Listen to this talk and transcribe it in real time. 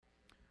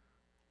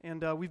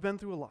And we've been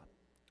through a lot.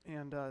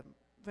 And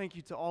thank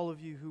you to all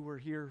of you who were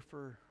here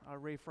for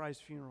Ray Fry's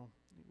funeral.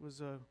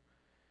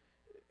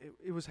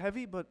 It was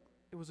heavy, but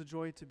it was a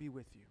joy to be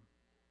with you.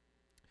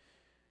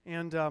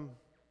 And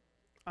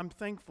I'm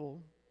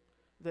thankful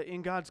that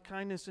in God's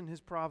kindness and His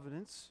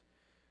providence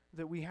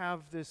that we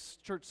have this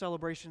church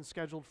celebration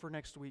scheduled for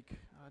next week.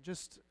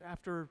 Just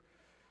after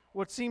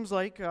what seems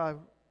like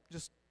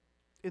just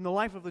in the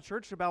life of the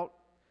church about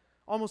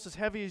almost as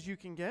heavy as you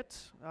can get,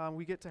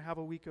 we get to have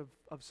a week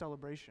of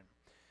celebration.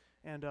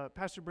 And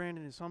Pastor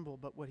Brandon is humble,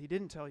 but what he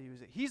didn't tell you is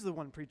that he's the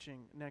one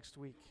preaching next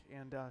week.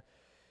 And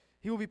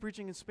he will be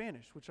preaching in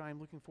Spanish, which I am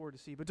looking forward to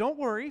see. But don't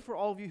worry, for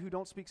all of you who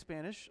don't speak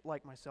Spanish,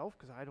 like myself,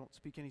 because I don't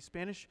speak any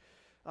Spanish,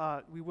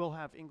 we will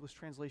have English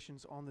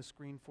translations on the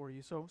screen for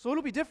you. So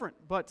it'll be different,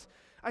 but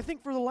I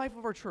think for the life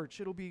of our church,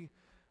 it'll be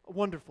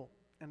wonderful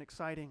and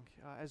exciting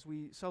as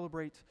we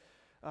celebrate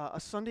a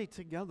Sunday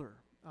together,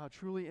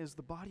 truly as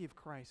the body of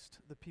Christ,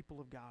 the people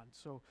of God.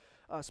 So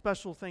a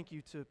special thank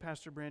you to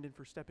Pastor Brandon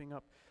for stepping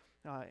up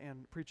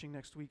and preaching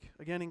next week.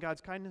 Again, in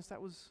God's kindness,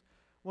 that was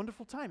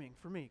wonderful timing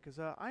for me, because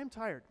I am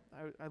tired.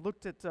 I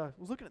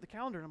was looking at the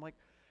calendar, and I'm like,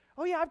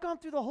 oh yeah, I've gone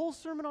through the whole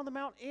Sermon on the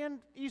Mount and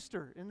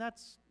Easter, and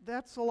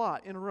that's a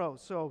lot in a row.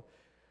 So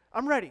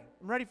I'm ready.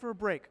 I'm ready for a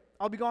break.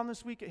 I'll be gone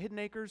this week at Hidden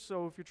Acres,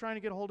 so if you're trying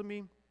to get a hold of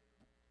me,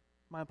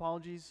 my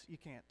apologies, you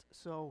can't.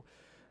 So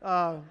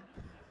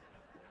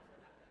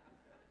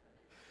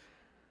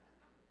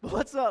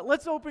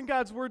let's open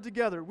God's Word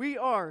together. We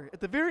are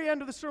at the very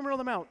end of the Sermon on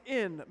the Mount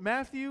in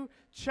Matthew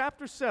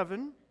chapter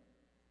 7,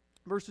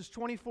 verses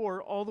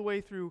 24 all the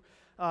way through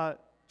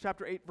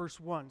chapter 8, verse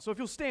 1. So if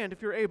you'll stand,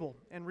 if you're able,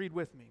 and read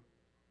with me.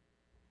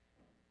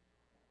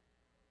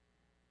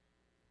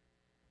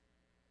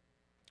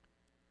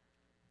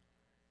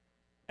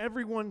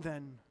 Everyone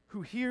then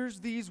who hears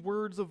these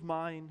words of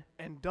mine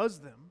and does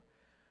them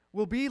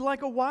will be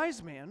like a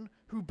wise man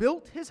who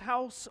built his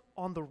house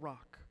on the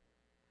rock.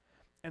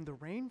 And the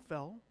rain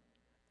fell,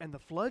 and the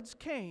floods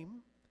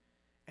came,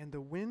 and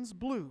the winds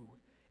blew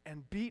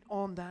and beat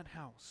on that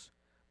house.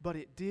 But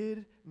it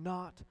did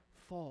not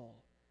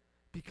fall,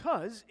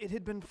 because it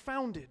had been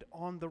founded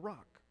on the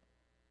rock.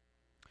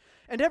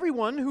 And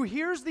everyone who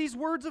hears these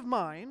words of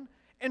mine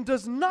and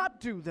does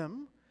not do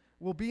them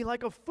will be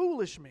like a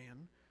foolish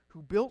man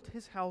who built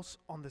his house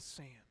on the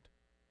sand.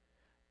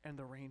 And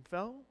the rain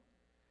fell,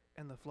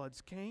 and the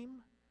floods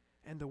came,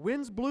 and the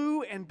winds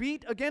blew and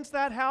beat against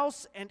that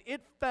house, and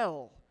it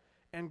fell,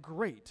 and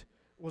great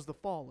was the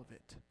fall of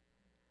it.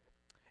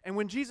 And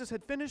when Jesus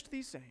had finished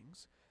these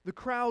sayings, the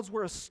crowds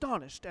were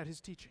astonished at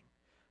his teaching,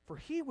 for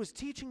he was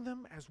teaching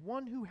them as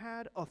one who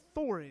had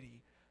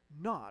authority,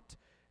 not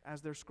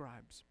as their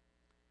scribes.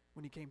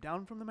 When he came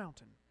down from the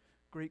mountain,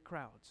 great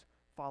crowds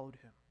followed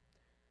him.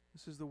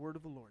 This is the word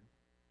of the Lord.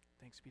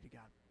 Thanks be to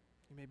God.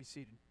 You may be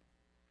seated.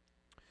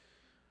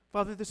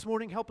 Father, this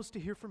morning help us to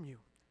hear from you,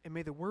 and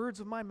may the words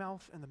of my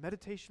mouth and the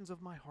meditations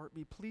of my heart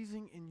be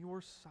pleasing in your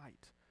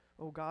sight,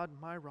 O God,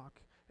 my rock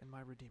and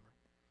my redeemer.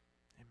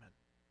 Amen.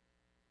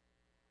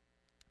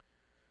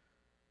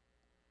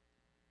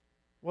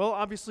 Well,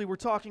 obviously we're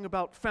talking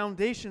about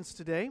foundations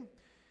today,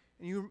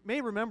 and you may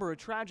remember a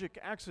tragic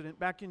accident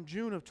back in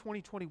June of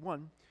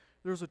 2021.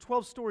 There was a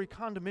 12-story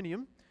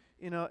condominium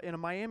in a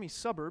Miami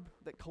suburb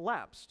that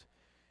collapsed,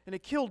 and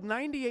it killed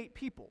 98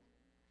 people.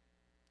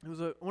 It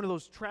was one of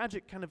those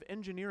tragic kind of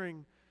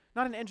engineering,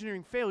 not an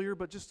engineering failure,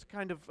 but just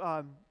kind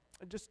of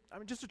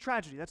just a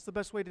tragedy. That's the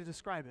best way to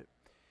describe it.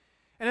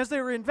 And as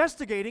they were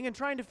investigating and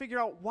trying to figure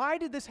out why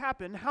did this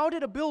happen, how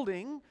did a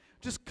building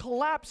just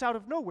collapse out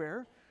of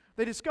nowhere,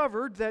 they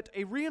discovered that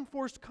a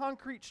reinforced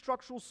concrete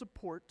structural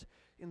support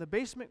in the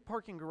basement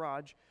parking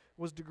garage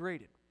was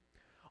degraded.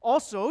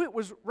 Also, it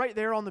was right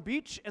there on the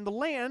beach, and the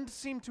land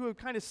seemed to have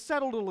kind of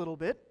settled a little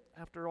bit.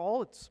 After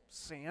all, it's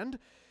sand.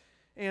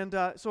 And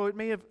so it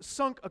may have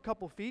sunk a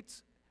couple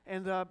feet,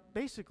 and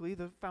basically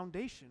the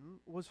foundation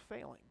was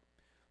failing.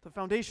 The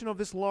foundation of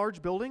this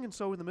large building, and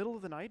so in the middle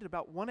of the night, at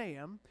about 1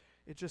 a.m.,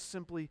 it just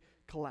simply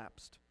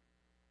collapsed.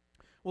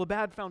 Well, a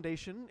bad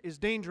foundation is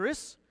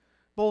dangerous,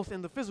 both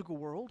in the physical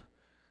world,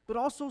 but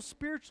also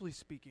spiritually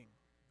speaking,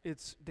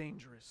 it's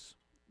dangerous.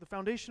 The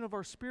foundation of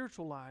our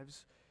spiritual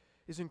lives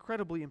is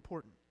incredibly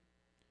important.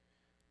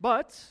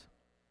 But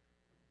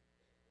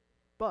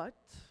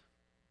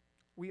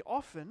we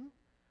often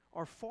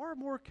are far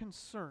more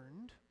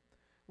concerned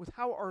with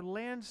how our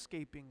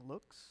landscaping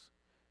looks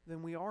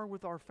than we are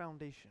with our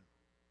foundation.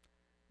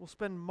 We'll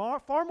spend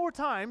far more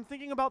time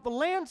thinking about the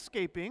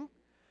landscaping,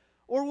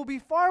 or we'll be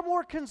far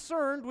more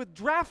concerned with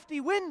drafty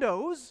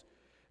windows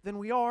than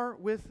we are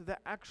with the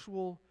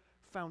actual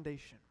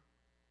foundation.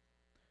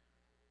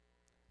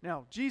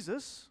 Now,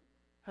 Jesus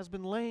has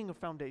been laying a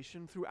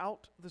foundation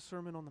throughout the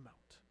Sermon on the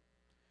Mount.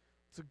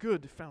 It's a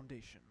good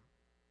foundation.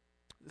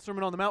 The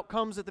Sermon on the Mount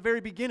comes at the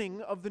very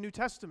beginning of the New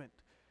Testament.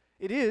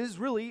 It is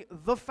really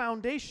the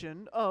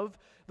foundation of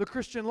the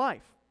Christian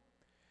life.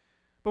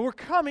 But we're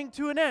coming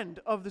to an end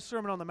of the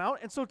Sermon on the Mount,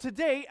 and so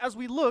today, as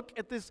we look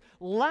at this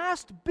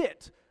last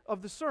bit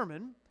of the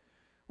sermon,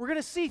 we're going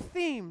to see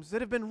themes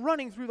that have been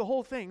running through the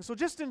whole thing. So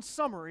just in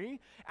summary,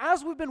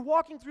 as we've been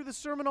walking through the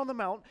Sermon on the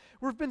Mount,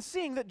 we've been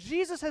seeing that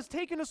Jesus has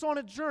taken us on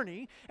a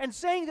journey and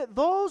saying that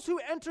those who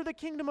enter the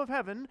kingdom of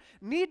heaven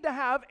need to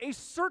have a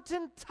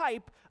certain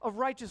type of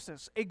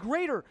righteousness, a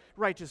greater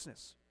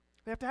righteousness.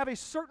 They have to have a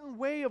certain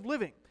way of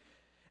living.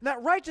 And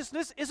that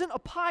righteousness isn't a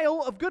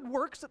pile of good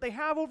works that they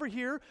have over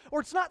here, or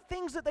it's not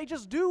things that they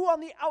just do on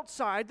the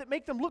outside that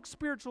make them look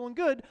spiritual and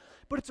good,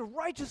 but it's a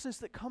righteousness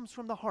that comes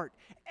from the heart.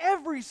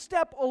 Every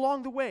step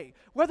along the way,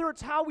 whether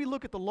it's how we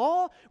look at the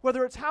law,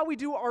 whether it's how we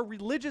do our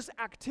religious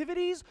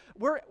activities,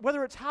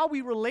 whether it's how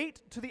we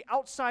relate to the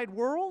outside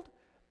world,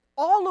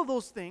 all of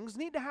those things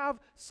need to have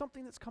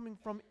something that's coming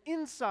from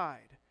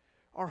inside.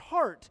 Our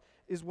heart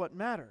is what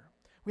matters.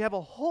 We have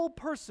a whole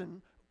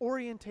person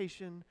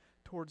orientation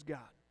towards God.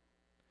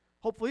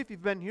 Hopefully, if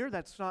you've been here,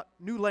 that's not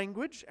new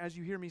language as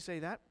you hear me say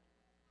that.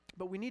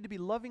 But we need to be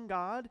loving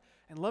God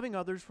and loving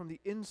others from the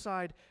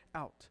inside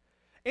out.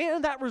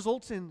 And that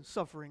results in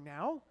suffering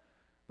now,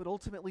 but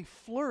ultimately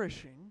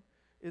flourishing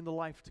in the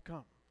life to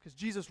come. Because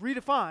Jesus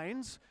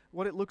redefines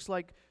what it looks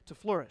like to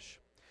flourish.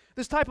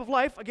 This type of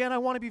life, again, I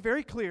want to be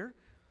very clear,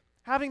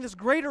 having this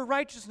greater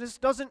righteousness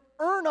doesn't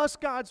earn us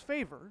God's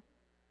favor,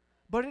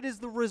 but it is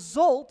the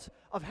result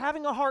of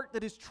having a heart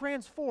that is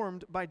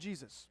transformed by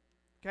Jesus.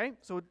 Okay,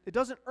 so it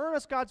doesn't earn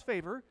us God's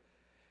favor.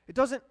 It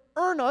doesn't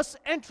earn us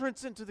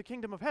entrance into the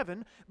kingdom of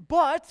heaven,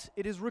 but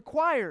it is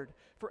required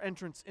for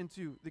entrance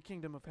into the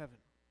kingdom of heaven.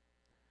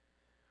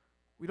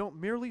 We don't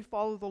merely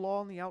follow the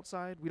law on the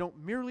outside. We don't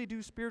merely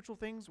do spiritual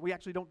things. We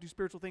actually don't do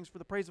spiritual things for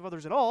the praise of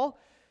others at all.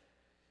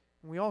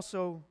 And we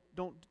also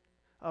don't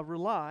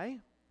rely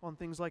on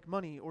things like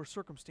money or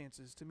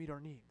circumstances to meet our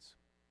needs.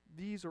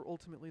 These are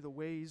ultimately the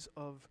ways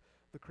of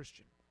the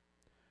Christian.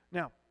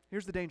 Now,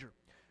 here's the danger.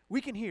 We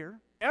can hear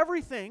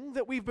everything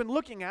that we've been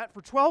looking at for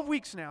 12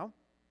 weeks now,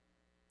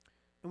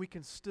 and we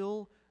can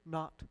still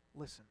not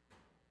listen.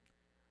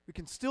 We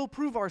can still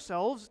prove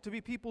ourselves to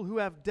be people who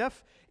have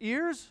deaf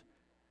ears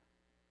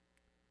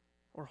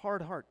or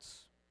hard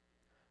hearts.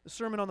 The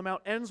Sermon on the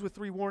Mount ends with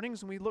 3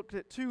 warnings, and we looked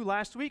at 2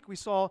 last week. We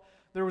saw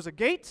there was a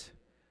gate,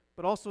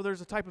 but also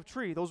there's a type of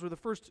tree. Those were the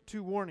first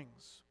 2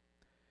 warnings.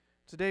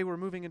 Today we're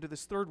moving into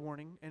this 3rd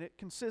warning, and it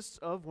consists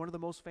of one of the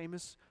most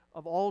famous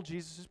of all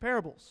Jesus'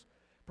 parables.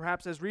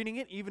 Perhaps as reading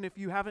it, even if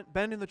you haven't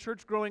been in the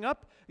church growing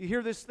up, you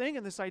hear this thing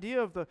and this idea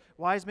of the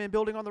wise man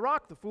building on the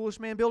rock, the foolish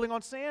man building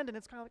on sand, and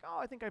it's kind of like, oh,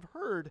 I think I've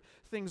heard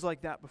things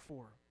like that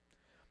before.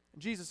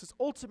 And Jesus is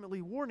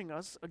ultimately warning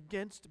us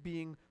against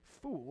being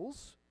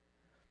fools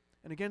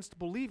and against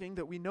believing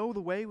that we know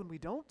the way when we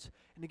don't,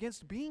 and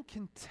against being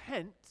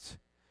content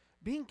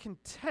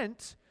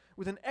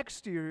with an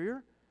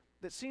exterior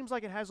that seems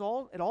like it has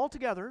it all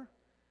together,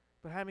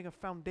 but having a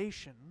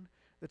foundation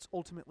that's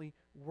ultimately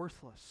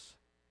worthless.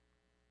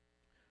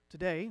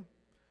 Today,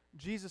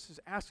 Jesus is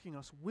asking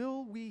us,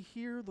 will we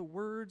hear the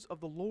words of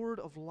the Lord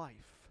of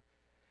life?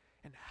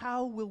 And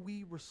how will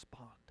we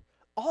respond?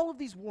 All of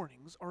these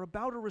warnings are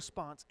about a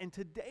response, and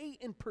today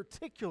in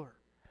particular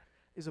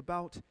is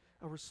about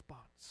a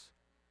response.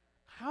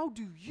 How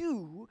do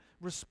you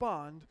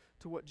respond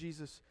to what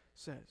Jesus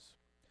says?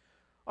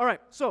 All right,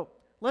 so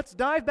let's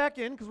dive back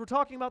in because we're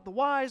talking about the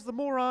wise, the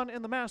moron,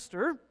 and the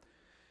master.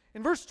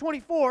 In verse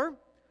 24,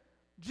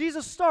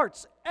 Jesus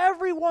starts,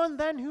 everyone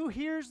then who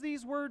hears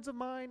these words of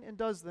mine and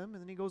does them,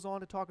 and then he goes on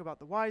to talk about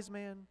the wise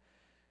man,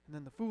 and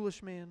then the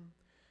foolish man,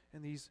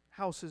 and these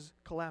houses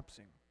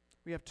collapsing.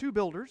 We have 2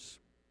 builders,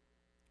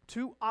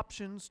 2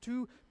 options,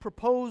 2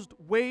 proposed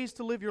ways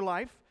to live your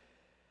life,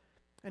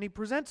 and he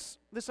presents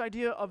this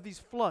idea of these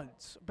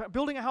floods,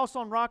 building a house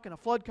on rock and a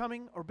flood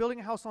coming, or building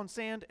a house on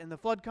sand and the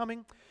flood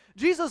coming.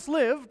 Jesus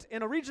lived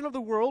in a region of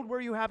the world where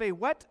you have a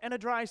wet and a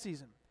dry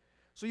season.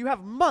 So you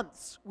have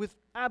months with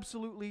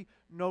absolutely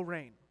no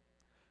rain.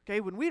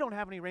 Okay, when we don't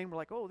have any rain, we're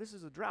like, oh, this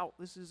is a drought.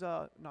 This is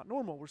not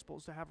normal. We're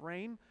supposed to have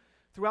rain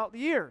throughout the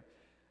year.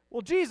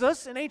 Well,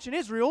 Jesus in ancient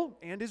Israel,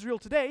 and Israel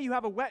today, you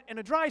have a wet and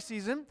a dry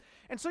season.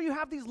 And so you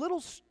have these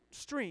little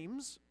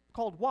streams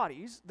called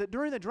wadis that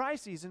during the dry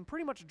season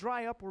pretty much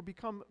dry up or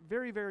become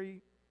very,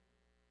 very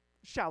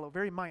shallow,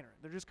 very minor.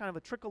 They're just kind of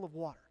a trickle of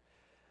water.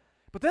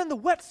 But then the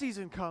wet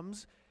season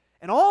comes,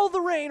 and all the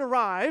rain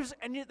arrives,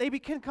 and they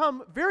can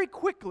come very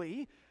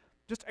quickly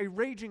just a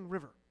raging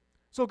river.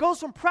 So it goes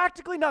from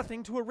practically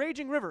nothing to a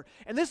raging river.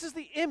 And this is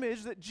the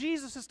image that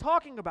Jesus is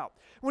talking about.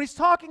 When he's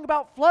talking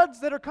about floods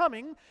that are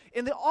coming,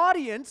 in the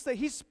audience that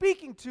he's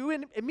speaking to,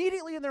 and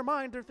immediately in their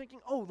mind, they're thinking,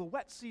 oh, the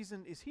wet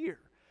season is here.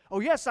 Oh,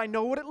 yes, I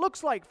know what it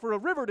looks like for a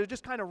river to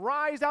just kind of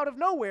rise out of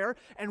nowhere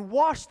and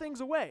wash things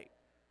away.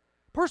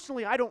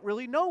 Personally, I don't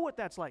really know what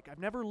that's like. I've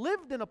never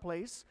lived in a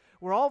place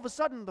where all of a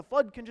sudden the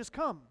flood can just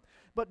come.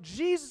 But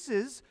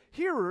Jesus'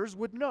 hearers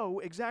would know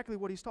exactly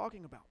what he's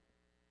talking about.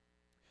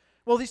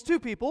 Well, these 2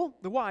 people,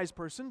 the wise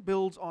person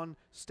builds on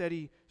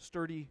steady,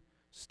 sturdy,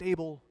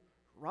 stable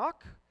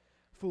rock.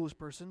 The foolish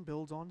person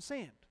builds on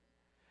sand.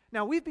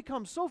 Now, we've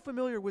become so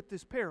familiar with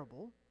this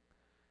parable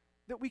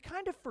that we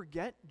kind of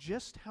forget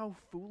just how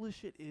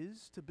foolish it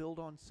is to build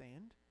on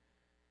sand.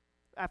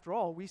 After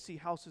all, we see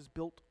houses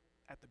built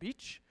at the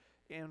beach,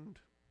 and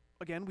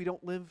again, we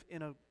don't live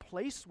in a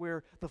place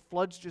where the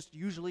floods just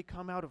usually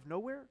come out of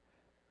nowhere.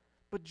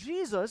 But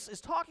Jesus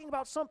is talking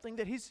about something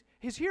that his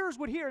hearers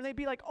would hear, and they'd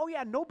be like, oh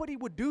yeah, nobody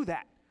would do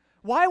that.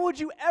 Why would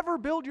you ever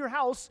build your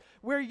house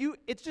where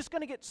it's just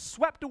going to get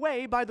swept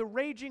away by the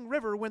raging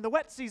river when the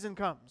wet season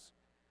comes?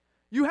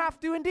 You have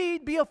to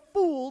indeed be a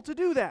fool to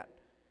do that.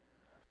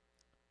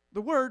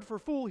 The word for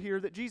fool here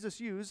that Jesus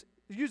uses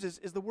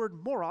is the word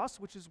moros,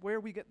 which is where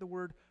we get the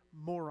word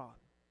moron.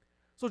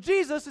 So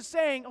Jesus is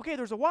saying, okay,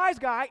 there's a wise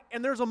guy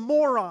and there's a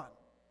moron.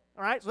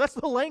 All right, so that's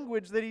the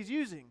language that he's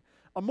using,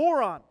 a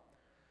moron.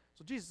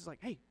 So Jesus is like,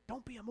 hey,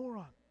 don't be a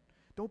moron.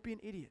 Don't be an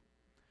idiot.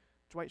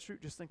 Dwight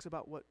Schrute just thinks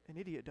about what an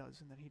idiot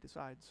does, and then he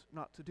decides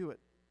not to do it.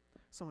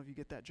 Some of you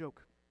get that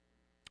joke.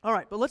 All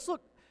right, but let's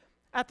look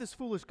at this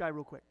foolish guy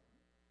real quick.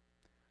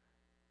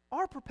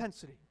 Our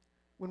propensity,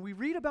 when we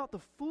read about the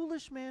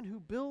foolish man who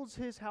builds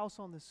his house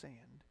on the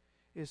sand,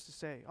 is to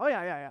say, oh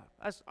yeah,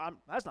 that's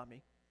not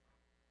me.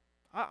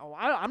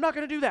 I'm not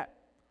going to do that.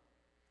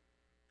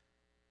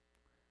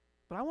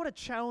 But I want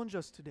to challenge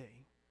us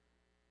today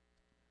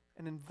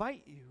and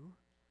invite you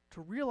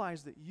to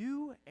realize that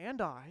you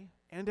and I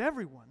and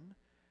everyone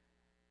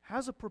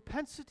has a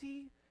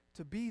propensity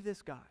to be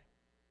this guy.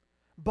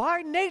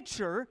 By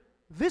nature,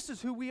 this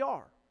is who we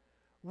are.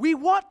 We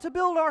want to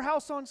build our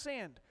house on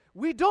sand.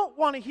 We don't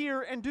want to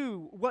hear and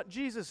do what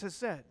Jesus has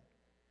said.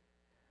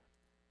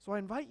 So I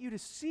invite you to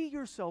see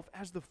yourself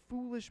as the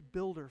foolish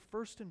builder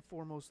first and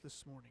foremost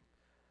this morning.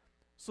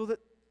 So that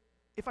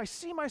if I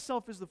see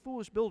myself as the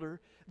foolish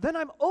builder, then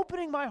I'm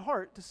opening my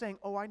heart to saying,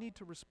 oh, I need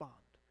to respond.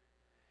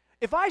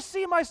 If I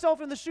see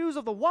myself in the shoes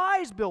of the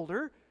wise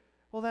builder,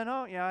 well then,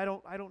 oh yeah,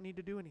 I don't need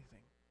to do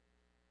anything.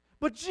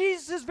 But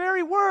Jesus'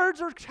 very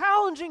words are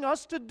challenging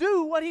us to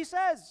do what he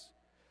says.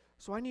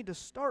 So I need to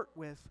start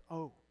with,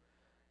 oh,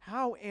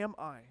 how am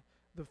I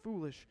the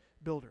foolish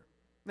builder?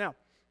 Now,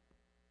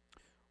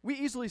 we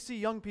easily see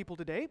young people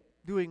today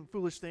doing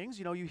foolish things.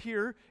 You know, you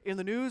hear in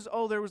the news,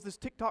 oh, there was this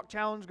TikTok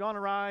challenge gone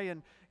awry,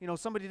 and,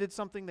 somebody did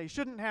something they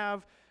shouldn't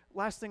have.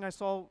 Last thing I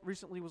saw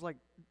recently was like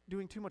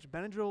doing too much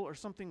Benadryl or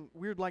something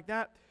weird like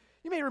that.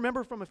 You may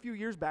remember from a few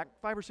years back,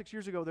 5 or 6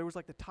 years ago, there was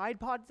like the Tide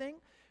Pod thing.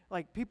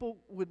 Like people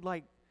would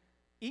like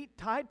eat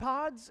Tide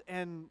Pods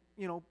and,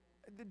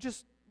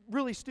 just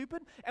really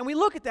stupid. And we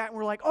look at that and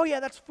we're like, oh yeah,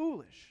 that's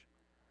foolish.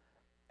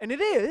 And it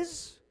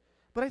is,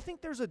 but I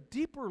think there's a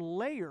deeper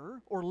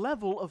layer or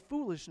level of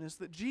foolishness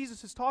that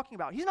Jesus is talking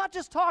about. He's not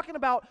just talking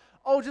about,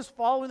 just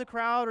following the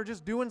crowd or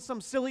just doing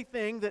some silly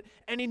thing that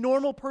any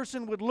normal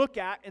person would look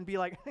at and be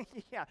like,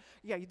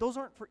 yeah, those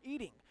aren't for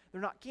eating.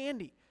 They're not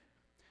candy.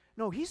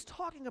 No, he's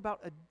talking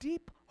about a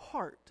deep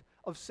heart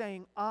of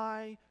saying,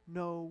 I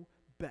know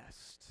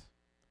best.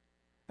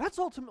 That's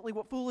ultimately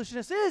what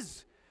foolishness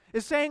is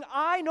saying,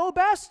 I know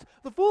best.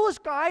 The foolish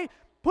guy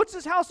puts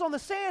his house on the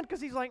sand because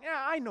he's like,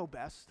 I know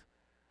best.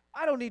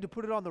 I don't need to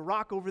put it on the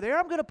rock over there.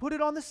 I'm going to put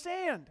it on the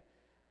sand.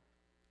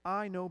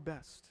 I know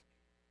best.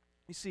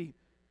 You see,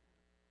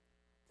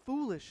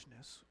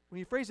 foolishness, when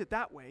you phrase it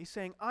that way,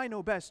 saying, I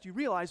know best, you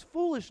realize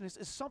foolishness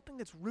is something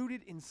that's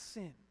rooted in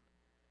sin.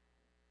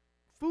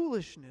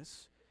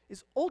 Foolishness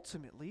is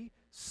ultimately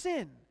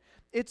sin.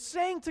 It's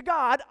saying to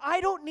God,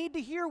 I don't need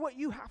to hear what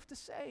you have to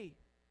say.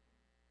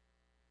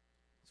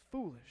 It's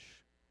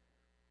foolish.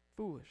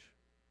 Foolish.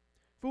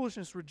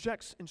 Foolishness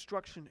rejects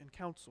instruction and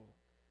counsel.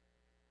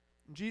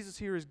 And Jesus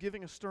here is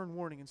giving a stern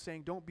warning and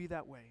saying, don't be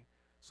that way.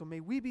 So may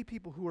we be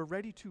people who are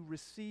ready to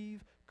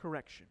receive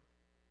correction.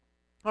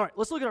 All right,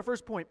 let's look at our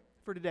first point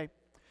for today.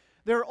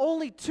 There are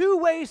only two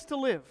ways to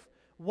live,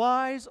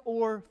 wise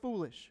or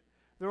foolish.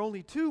 There are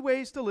only two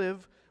ways to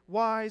live,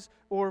 wise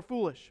or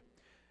foolish.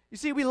 You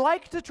see, we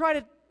like to try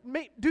to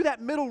do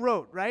that middle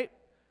road, right?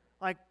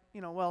 Like,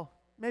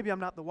 maybe I'm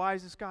not the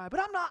wisest guy, but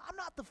I'm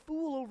not the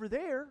fool over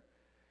there.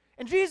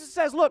 And Jesus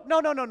says, look,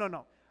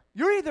 no.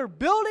 You're either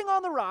building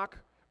on the rock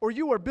or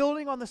you are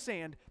building on the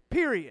sand,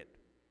 period.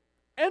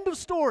 End of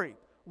story.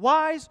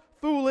 Wise,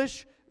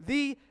 foolish,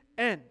 the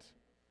end.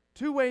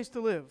 Two ways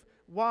to live,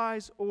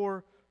 wise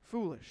or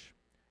foolish.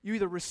 You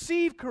either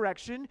receive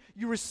correction,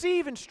 you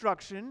receive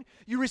instruction,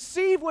 you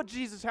receive what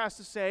Jesus has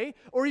to say,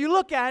 or you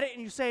look at it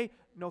and you say,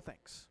 no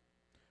thanks.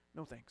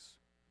 No thanks.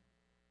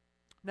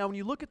 Now, when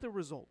you look at the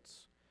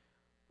results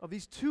of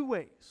these two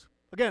ways,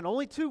 again,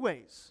 only two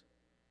ways.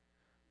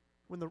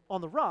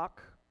 On the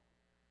rock,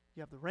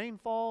 you have the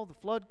rainfall, the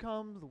flood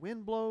comes, the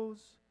wind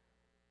blows,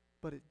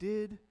 but it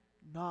did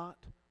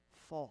not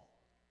fall.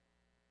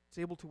 It's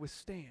able to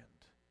withstand.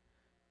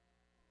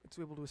 It's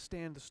able to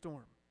withstand the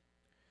storm.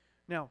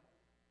 Now,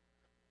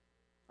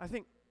 I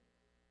think,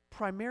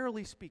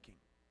 primarily speaking,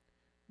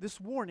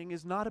 this warning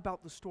is not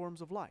about the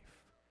storms of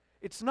life.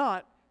 It's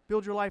not,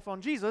 build your life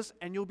on Jesus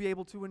and you'll be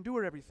able to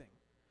endure everything.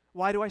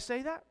 Why do I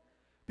say that?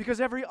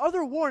 Because every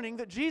other warning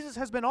that Jesus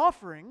has been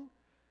offering,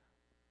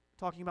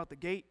 talking about the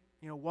gate,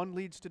 one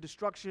leads to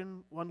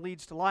destruction, one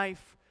leads to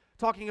life.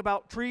 Talking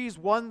about trees,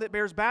 one that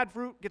bears bad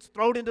fruit gets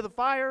thrown into the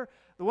fire,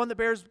 the one that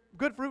bears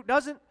good fruit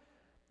doesn't.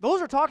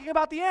 Those are talking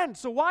about the end.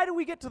 So why do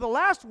we get to the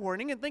last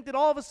warning and think that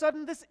all of a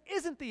sudden this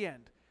isn't the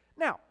end?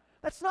 Now,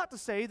 that's not to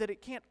say that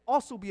it can't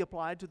also be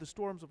applied to the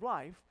storms of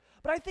life,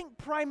 but I think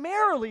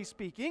primarily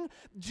speaking,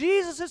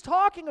 Jesus is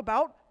talking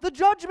about the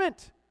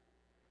judgment.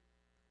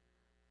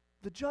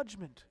 The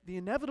judgment, the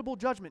inevitable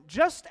judgment.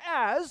 Just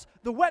as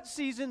the wet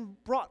season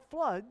brought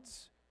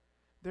floods,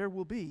 there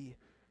will be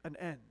an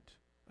end,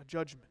 a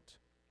judgment.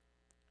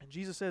 And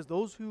Jesus says,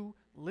 those who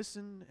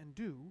listen and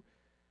do,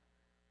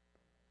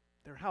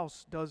 their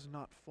house does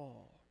not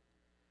fall.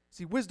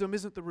 See, wisdom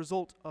isn't the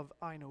result of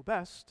I know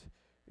best.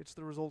 It's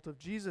the result of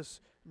Jesus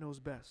knows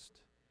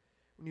best.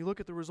 When you look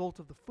at the result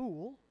of the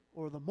fool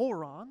or the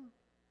moron,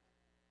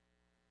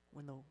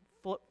 when the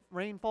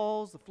rain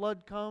falls, the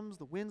flood comes,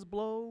 the winds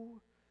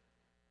blow,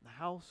 the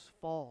house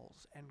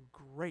falls, and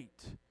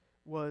great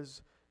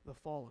was the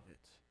fall of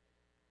it.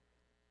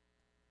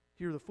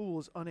 Here the fool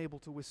is unable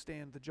to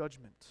withstand the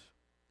judgment.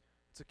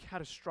 It's a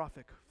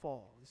catastrophic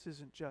fall. This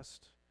isn't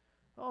just,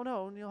 oh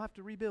no, and you'll have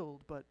to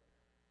rebuild, but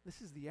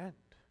this is the end.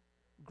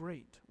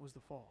 Great was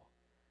the fall.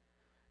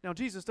 Now,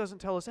 Jesus doesn't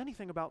tell us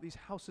anything about these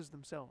houses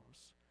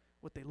themselves,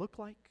 what they look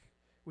like,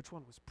 which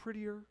one was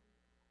prettier.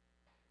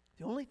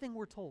 The only thing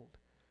we're told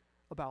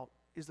about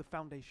is the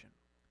foundation.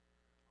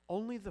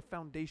 Only the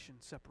foundation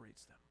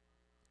separates them.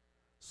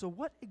 So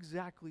what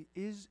exactly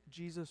is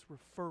Jesus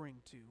referring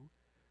to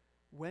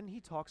when he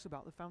talks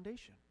about the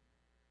foundation?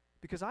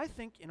 Because I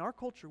think in our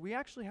culture, we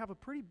actually have a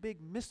pretty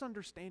big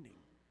misunderstanding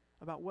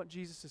about what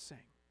Jesus is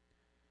saying.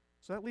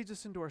 So that leads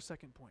us into our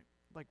second point.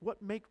 Like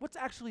what's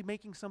actually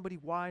making somebody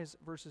wise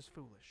versus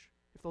foolish,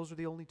 if those are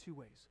the only two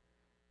ways?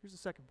 Here's the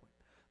second point.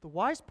 The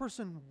wise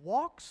person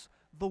walks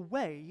the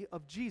way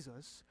of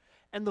Jesus,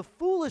 and the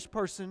foolish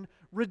person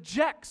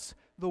rejects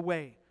the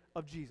way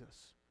of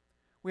Jesus.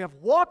 We have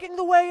walking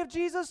the way of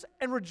Jesus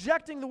and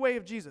rejecting the way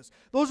of Jesus.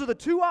 Those are the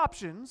two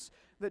options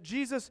that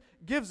Jesus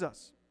gives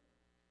us.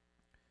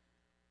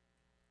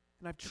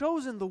 And I've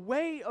chosen the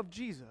way of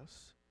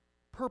Jesus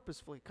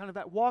purposefully, kind of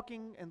that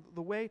walking and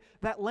the way,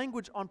 that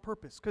language on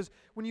purpose. Because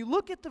when you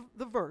look at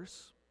the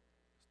verse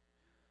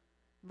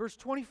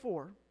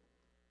 24,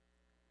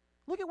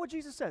 look at what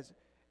Jesus says.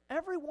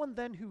 Everyone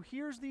then who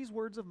hears these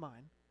words of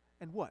mine,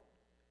 and what?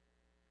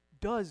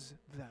 Does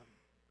them.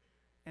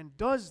 And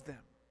does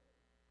them.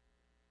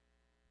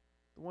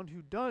 The one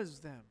who does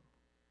them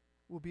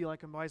will be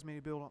like a wise man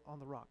who built on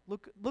the rock.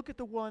 Look at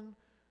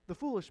the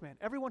foolish man.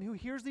 Everyone who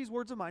hears these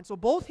words of mine, so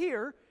both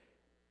hear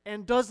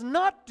and does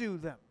not do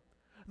them.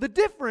 The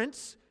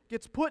difference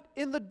gets put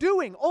in the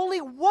doing. Only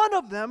one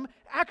of them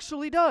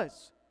actually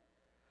does.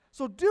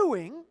 So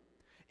doing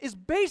is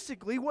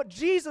basically what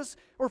Jesus,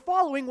 or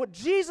following what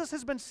Jesus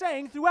has been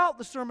saying throughout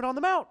the Sermon on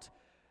the Mount.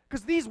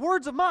 Because these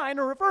words of mine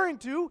are referring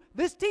to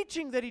this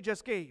teaching that he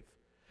just gave.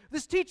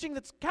 This teaching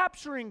that's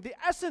capturing the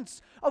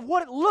essence of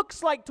what it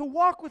looks like to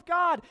walk with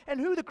God and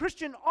who the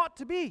Christian ought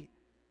to be.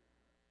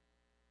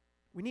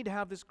 We need to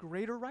have this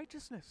greater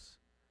righteousness.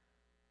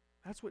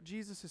 That's what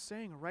Jesus is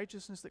saying, a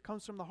righteousness that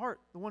comes from the heart,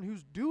 the one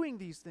who's doing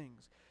these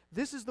things.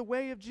 This is the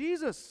way of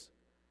Jesus,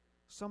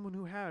 someone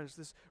who has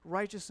this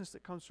righteousness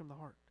that comes from the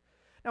heart.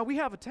 Now, we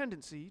have a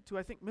tendency to,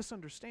 I think,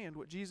 misunderstand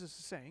what Jesus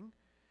is saying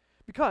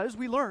because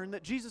we learn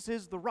that Jesus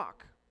is the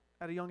rock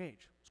at a young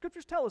age.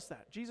 Scriptures tell us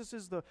that. Jesus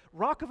is the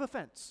rock of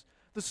offense,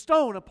 the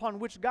stone upon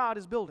which God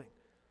is building.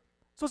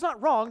 So it's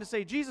not wrong to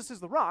say Jesus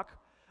is the rock,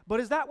 but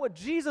is that what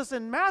Jesus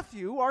and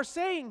Matthew are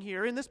saying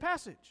here in this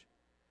passage?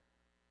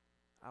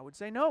 I would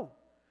say no,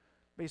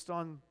 based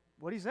on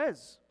what he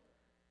says.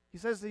 He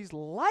says he's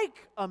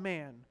like a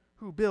man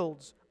who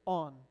builds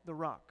on the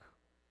rock.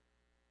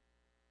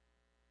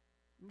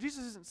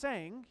 Jesus isn't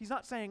saying, he's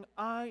not saying,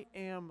 I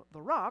am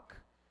the rock.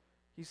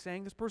 He's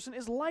saying this person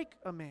is like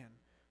a man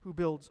who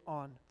builds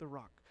on the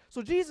rock.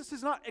 So Jesus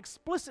is not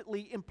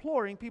explicitly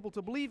imploring people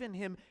to believe in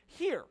him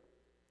here.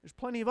 There's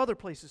plenty of other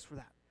places for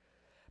that.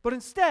 But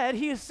instead,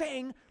 he is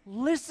saying,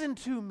 listen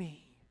to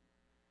me.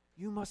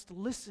 You must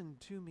listen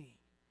to me.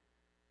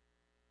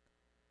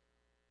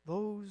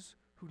 Those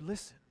who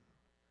listen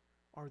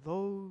are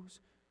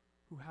those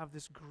who have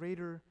this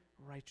greater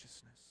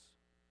righteousness.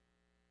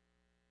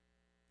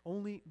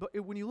 But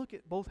when you look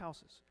at both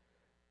houses,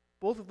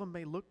 both of them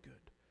may look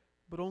good,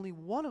 but only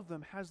one of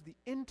them has the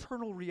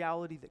internal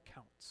reality that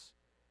counts.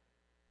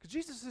 Because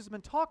Jesus has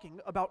been talking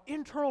about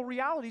internal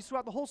realities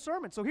throughout the whole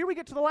sermon. So here we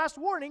get to the last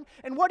warning,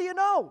 and what do you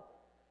know?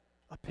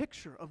 A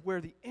picture of where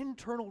the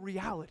internal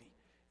reality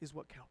is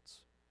what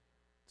counts.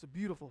 It's a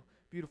beautiful,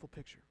 beautiful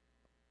picture.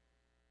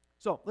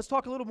 So let's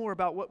talk a little more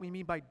about what we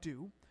mean by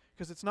do,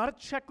 because it's not a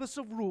checklist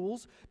of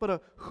rules, but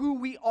a who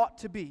we ought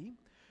to be.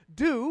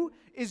 Do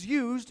is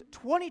used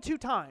 22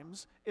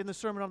 times in the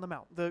Sermon on the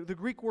Mount, the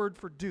Greek word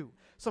for do.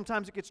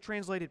 Sometimes it gets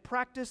translated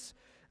practice,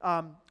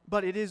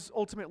 but it is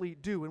ultimately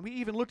do. And we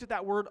even looked at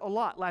that word a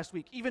lot last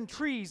week. Even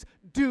trees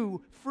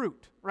do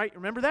fruit, right?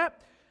 Remember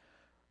that?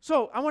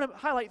 So I want to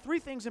highlight three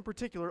things in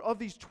particular of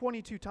these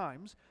 22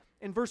 times.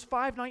 In verse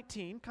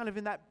 5:19, kind of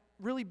in that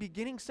really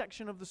beginning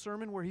section of the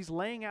sermon where he's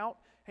laying out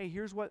hey,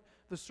 here's what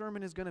the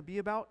sermon is going to be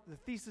about. The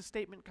thesis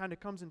statement kind of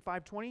comes in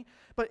 5:20.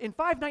 But in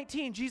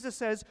 5:19, Jesus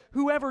says,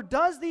 whoever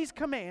does these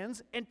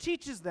commands and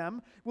teaches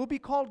them will be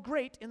called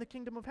great in the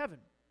kingdom of heaven.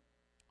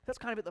 That's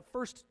kind of at the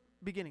first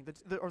beginning,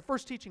 or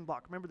first teaching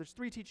block. Remember, there's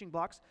 3 teaching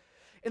blocks.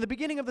 In the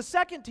beginning of the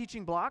second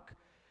teaching block,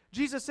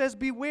 Jesus says,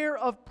 beware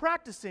of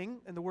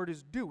practicing, and the word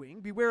is doing,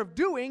 beware of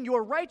doing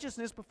your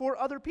righteousness before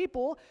other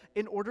people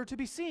in order to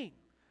be seen.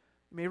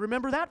 You may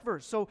remember that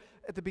verse. So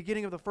at the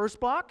beginning of the first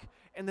block,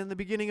 and then the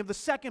beginning of the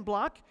second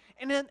block,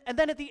 and then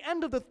at the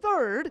end of the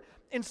third,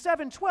 in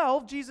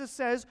 7:12, Jesus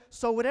says,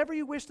 so whatever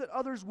you wish that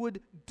others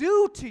would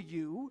do to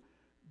you,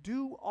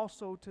 do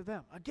also to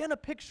them. Again, a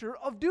picture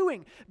of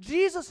doing.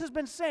 Jesus has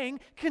been saying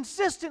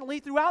consistently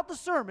throughout the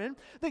sermon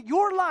that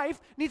your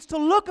life needs to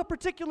look a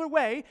particular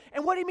way,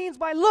 and what he means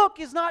by look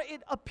is not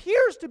it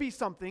appears to be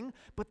something,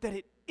 but that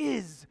it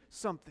is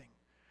something.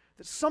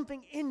 That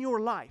something in your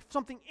life,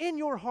 something in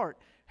your heart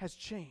has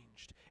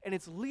changed, and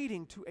it's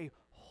leading to a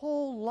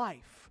whole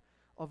life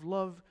of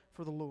love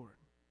for the Lord.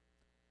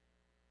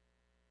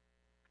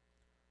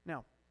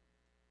 Now,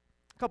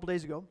 a couple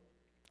days ago,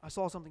 I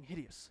saw something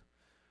hideous.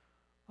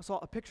 I saw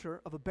a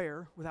picture of a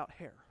bear without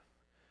hair.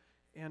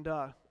 And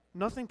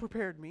nothing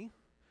prepared me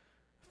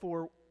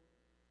for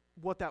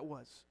what that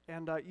was.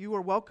 And you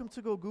are welcome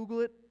to go Google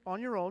it on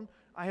your own.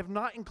 I have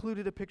not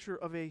included a picture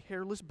of a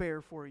hairless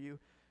bear for you.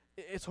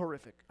 It's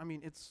horrific. I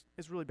mean, it's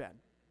really bad.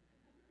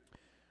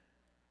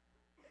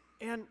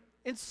 And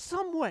in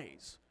some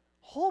ways,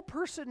 whole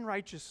person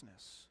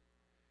righteousness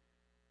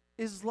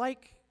is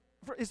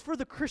for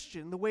the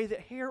Christian the way that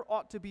hair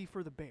ought to be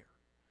for the bear.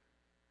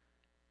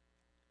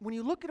 When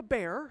you look at a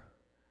bear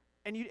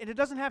and it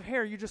doesn't have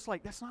hair, you're just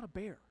like, that's not a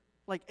bear.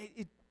 Like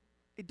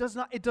it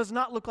does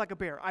not look like a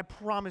bear. I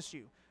promise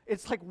you.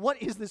 It's like,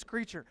 what is this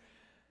creature?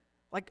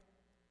 Like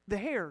the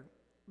hair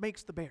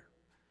makes the bear.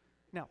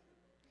 Now,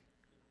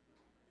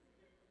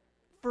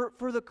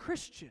 for the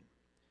Christian,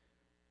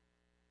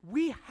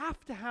 we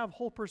have to have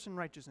whole person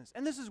righteousness.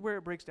 And this is where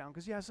it breaks down,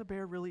 because yes, a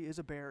bear really is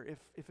a bear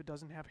if it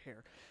doesn't have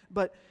hair.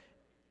 But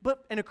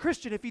a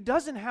Christian, if he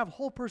doesn't have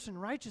whole person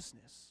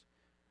righteousness,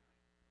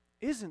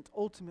 isn't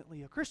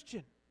ultimately a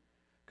Christian.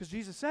 Because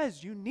Jesus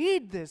says you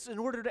need this in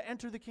order to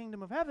enter the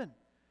kingdom of heaven.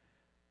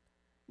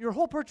 Your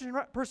whole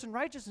person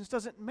righteousness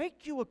doesn't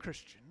make you a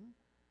Christian.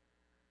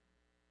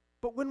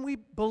 But when we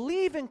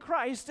believe in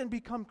Christ and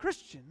become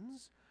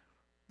Christians,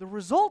 the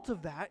result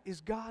of that is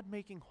God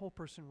making whole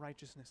person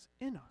righteousness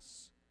in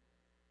us.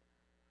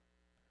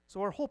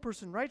 So our whole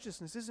person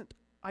righteousness isn't,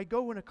 I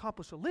go and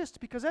accomplish a list,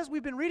 because as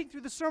we've been reading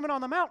through the Sermon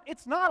on the Mount,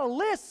 it's not a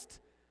list.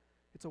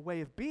 It's a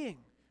way of being.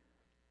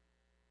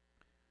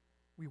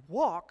 We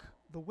walk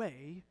the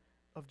way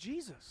of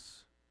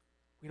Jesus.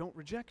 We don't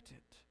reject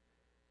it.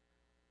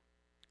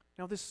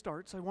 Now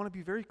I want to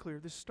be very clear,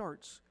 this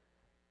starts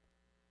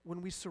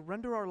when we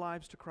surrender our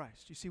lives to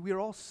Christ. You see, we are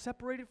all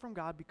separated from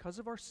God because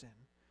of our sin,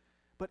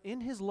 but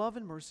in His love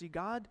and mercy,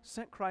 God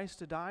sent Christ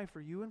to die for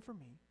you and for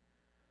me.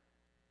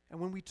 And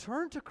when we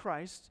turn to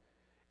Christ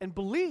and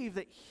believe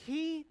that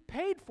He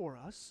paid for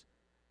us,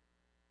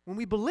 when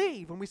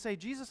we say,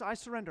 Jesus, I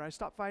surrender, I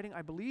stop fighting,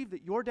 I believe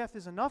that your death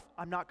is enough,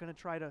 I'm not going to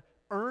try to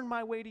earn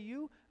my way to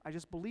you, I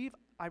just believe,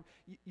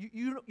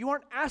 you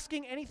aren't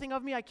asking anything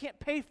of me, I can't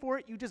pay for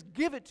it, you just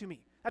give it to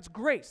me. That's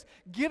grace,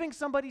 giving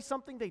somebody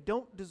something they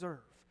don't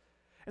deserve.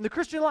 And the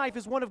Christian life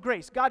is one of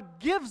grace. God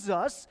gives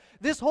us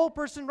this whole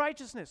person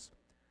righteousness.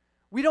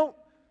 We don't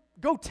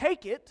go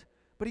take it,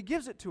 but He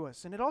gives it to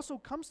us. And it also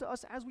comes to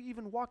us as we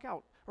even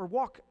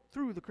walk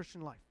through the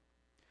Christian life.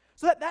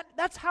 So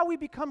that's how we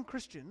become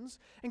Christians,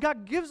 and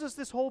God gives us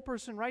this whole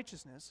person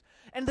righteousness.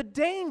 And the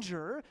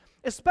danger,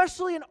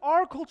 especially in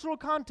our cultural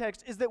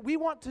context, is that we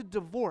want to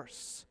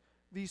divorce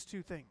these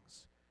two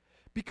things.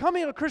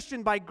 Becoming a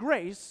Christian by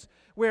grace,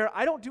 where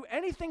I don't do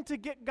anything to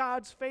get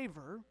God's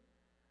favor,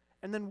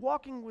 and then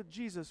walking with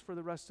Jesus for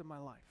the rest of my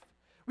life.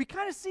 We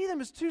kind of see them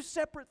as two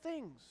separate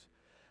things.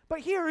 But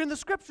here in the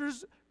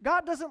Scriptures,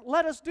 God doesn't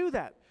let us do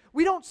that.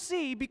 We don't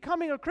see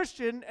becoming a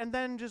Christian and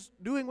then just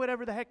doing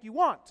whatever the heck you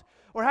want,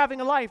 or having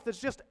a life that's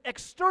just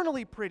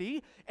externally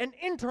pretty and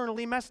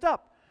internally messed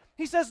up.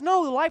 He says,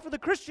 no, the life of the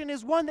Christian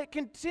is one that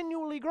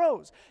continually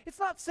grows. It's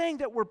not saying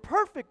that we're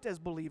perfect as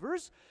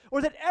believers,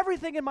 or that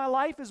everything in my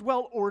life is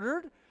well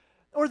ordered,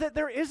 or that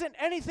there isn't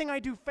anything I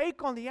do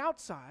fake on the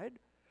outside,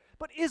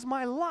 but is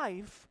my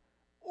life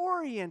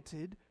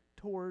oriented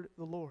toward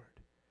the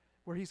Lord,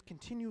 where He's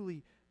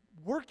continually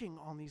working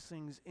on these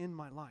things in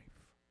my life.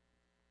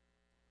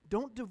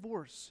 Don't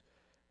divorce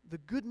the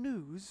good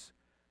news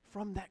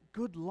from that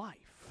good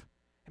life.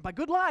 And by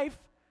good life,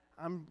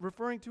 I'm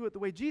referring to it the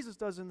way Jesus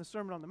does in the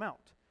Sermon on the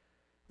Mount.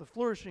 The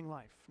flourishing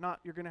life, not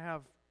you're going to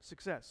have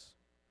success.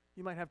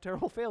 You might have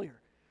terrible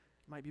failure.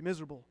 You might be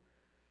miserable.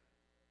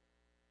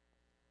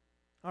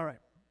 All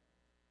right.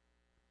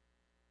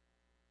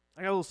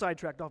 I got a little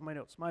sidetracked off my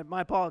notes.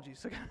 My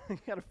apologies. I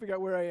got to figure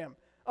out where I am.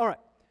 All right.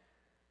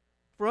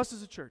 For us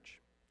as a church,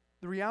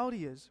 the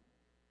reality is,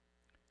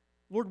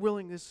 Lord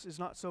willing, this is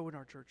not so in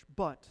our church,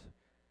 but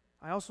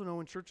I also know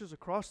in churches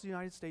across the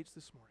United States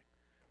this morning,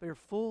 They are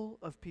full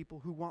of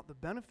people who want the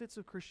benefits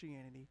of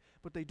Christianity,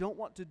 but they don't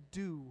want to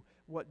do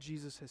what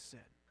Jesus has said.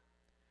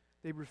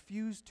 They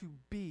refuse to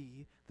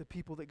be the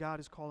people that God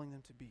is calling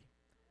them to be.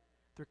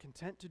 They're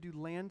content to do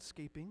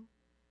landscaping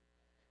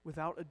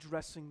without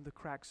addressing the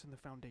cracks in the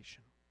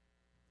foundation.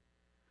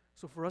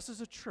 So for us as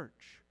a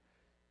church,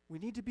 we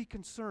need to be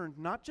concerned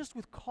not just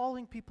with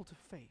calling people to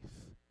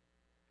faith,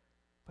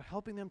 but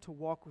helping them to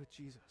walk with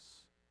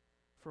Jesus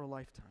for a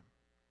lifetime.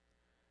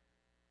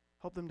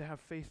 Help them to have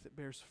faith that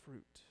bears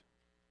fruit.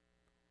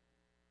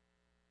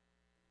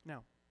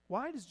 Now,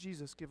 why does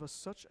Jesus give us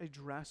such a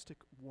drastic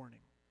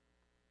warning?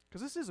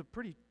 Because this is a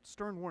pretty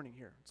stern warning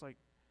here. It's like,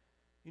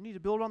 you need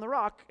to build on the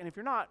rock, and if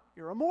you're not,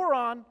 you're a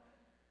moron.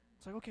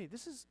 It's like, okay,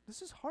 this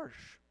is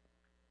harsh.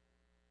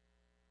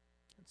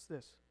 It's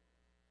this.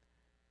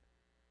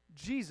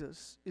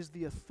 Jesus is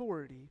the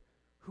authority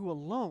who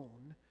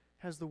alone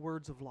has the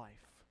words of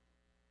life.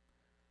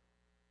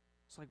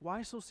 It's like,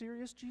 why so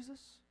serious, Jesus?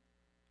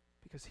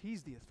 Because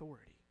he's the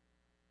authority.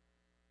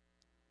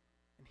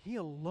 And he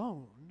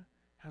alone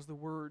has the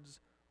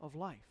words of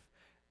life.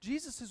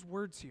 Jesus'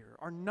 words here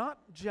are not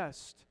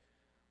just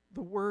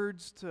the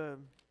words to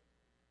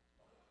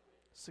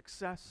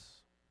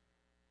success.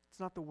 It's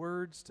not the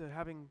words to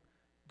having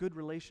good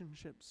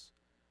relationships.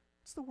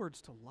 It's the words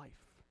to life,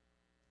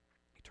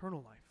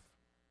 eternal life.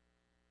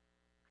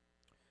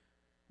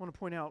 I want to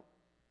point out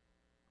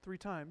 3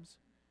 times,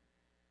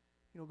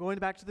 going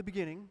back to the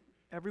beginning,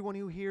 everyone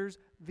who hears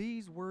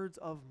these words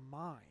of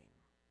mine.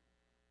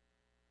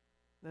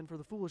 Then for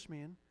the foolish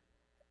man,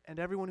 and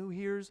everyone who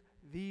hears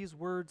these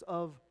words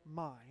of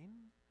mine.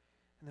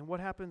 And then what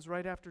happens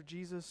right after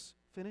Jesus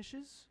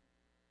finishes?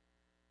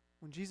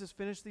 When Jesus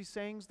finished these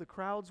sayings, the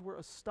crowds were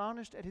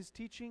astonished at his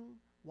teaching.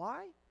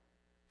 Why?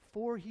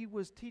 For he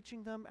was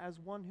teaching them as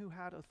one who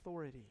had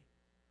authority.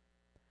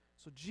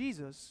 So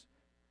Jesus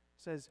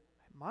says,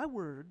 my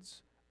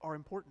words are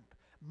important.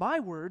 My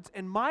words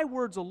and my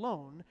words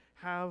alone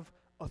have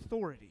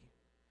authority.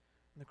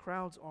 And the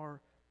crowds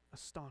are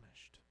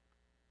astonished.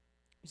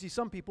 You see,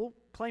 some people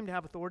claim to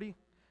have authority,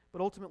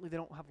 but ultimately they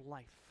don't have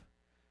life,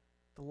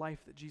 the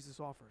life that Jesus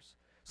offers.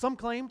 Some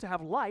claim to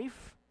have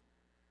life,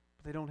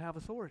 but they don't have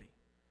authority.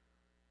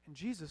 And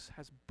Jesus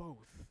has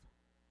both.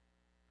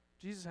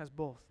 Jesus has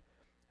both.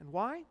 And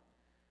why?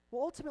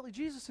 Well, ultimately,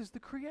 Jesus is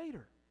the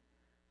creator.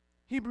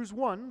 Hebrews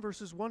 1,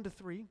 verses 1 to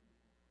 3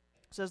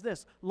 says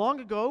this, long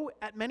ago,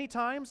 at many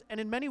times and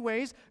in many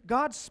ways,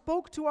 God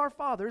spoke to our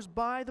fathers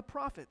by the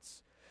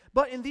prophets.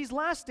 But in these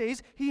last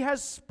days, he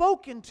has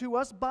spoken to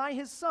us by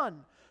his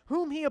Son,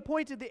 whom he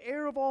appointed the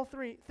heir of all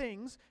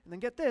things. And then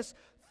get this,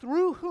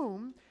 through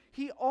whom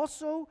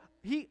also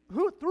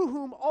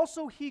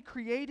he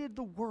created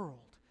the world.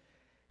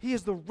 He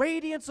is the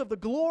radiance of the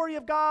glory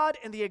of God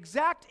and the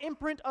exact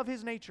imprint of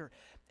his nature.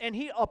 And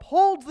he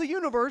upholds the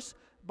universe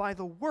by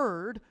the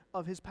word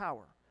of his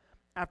power.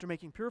 After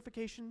making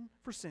purification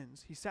for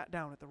sins, he sat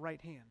down at the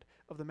right hand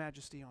of the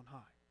Majesty on high.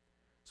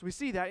 So we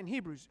see that in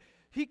Hebrews.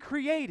 He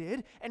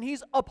created, and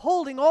he's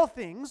upholding all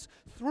things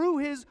through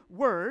his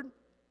word.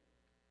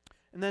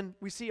 And then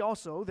we see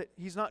also that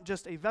he's not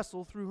just a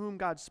vessel through whom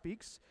God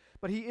speaks,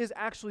 but he is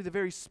actually the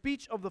very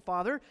speech of the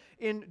Father.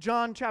 In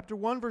John chapter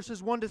 1,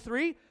 verses 1 to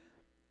 3,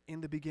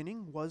 in the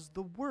beginning was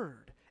the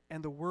Word,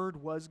 and the Word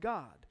was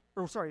God.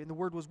 And the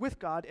Word was with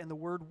God, and the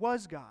Word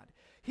was God.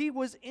 He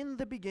was in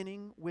the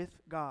beginning with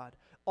God.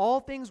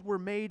 All things were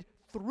made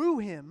through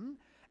him,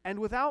 and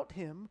without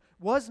him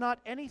was not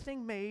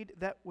anything made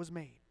that was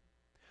made.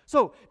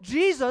 So,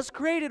 Jesus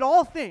created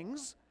all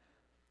things,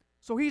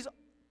 so he's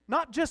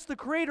not just the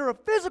creator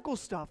of physical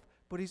stuff,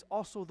 but he's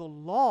also the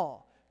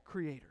law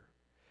creator.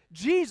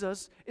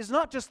 Jesus is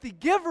not just the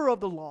giver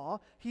of the law,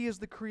 he is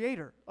the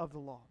creator of the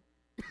law.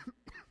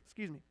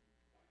 Excuse me.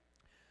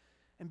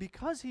 And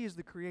because he is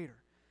the creator,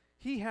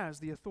 he has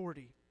the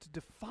authority to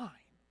define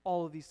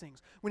all of these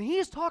things. When he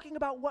is talking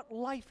about what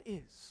life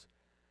is,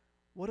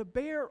 what a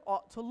bear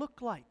ought to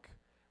look like,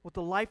 what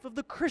the life of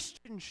the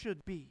Christian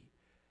should be,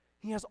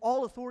 he has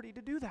all authority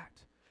to do that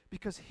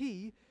because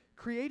he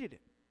created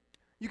it.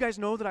 You guys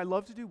know that I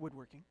love to do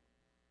woodworking.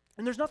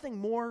 And there's nothing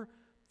more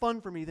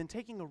fun for me than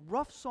taking a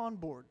rough sawn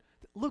board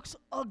that looks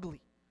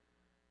ugly.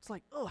 It's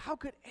like, oh, how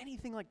could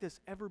anything like this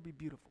ever be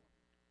beautiful?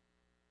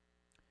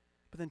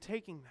 But then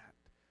taking that,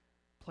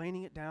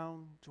 planing it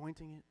down,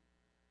 jointing it.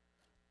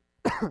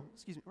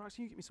 Excuse me, Rox,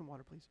 can you get me some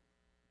water, please?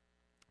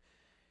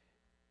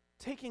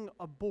 Taking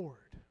a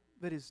board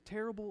that is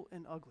terrible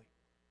and ugly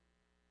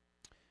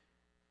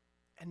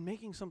and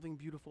making something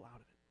beautiful out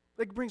of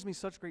it. It brings me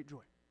such great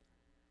joy.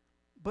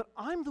 But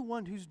I'm the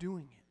one who's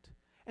doing it.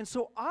 And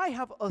so I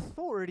have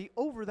authority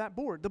over that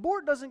board. The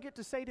board doesn't get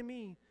to say to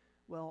me,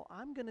 well,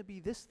 I'm going to be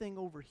this thing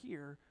over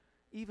here,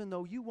 even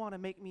though you want to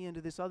make me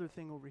into this other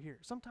thing over here.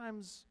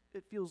 Sometimes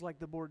it feels like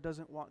the board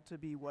doesn't want to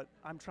be what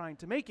I'm trying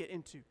to make it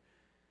into.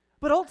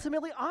 But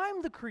ultimately,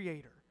 I'm the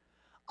creator.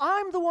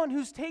 I'm the one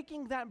who's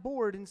taking that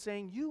board and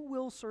saying, you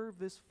will serve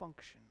this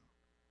function.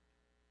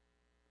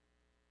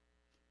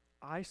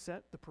 I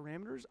set the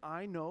parameters.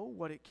 I know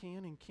what it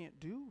can and can't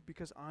do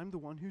because I'm the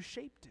one who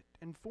shaped it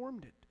and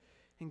formed it.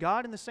 And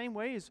God, in the same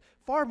way, is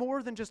far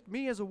more than just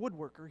me as a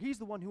woodworker. He's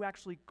the one who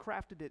actually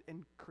crafted it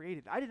and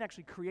created it. I didn't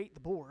actually create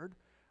the board.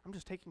 I'm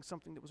just taking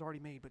something that was already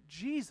made. But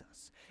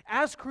Jesus,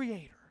 as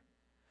creator,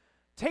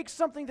 takes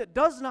something that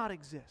does not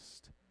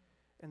exist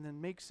and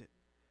then makes it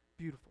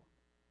beautiful.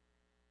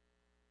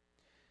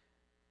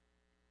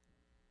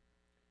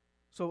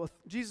 So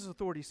Jesus'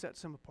 authority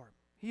sets him apart.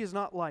 He is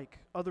not like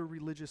other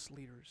religious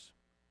leaders.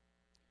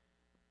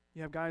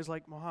 You have guys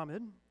like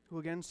Muhammad, who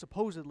again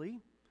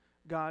supposedly,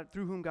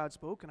 through whom God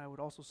spoke, and I would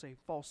also say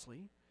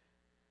falsely.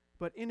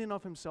 But in and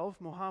of himself,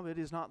 Muhammad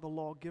is not the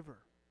lawgiver.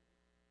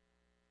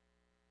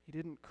 He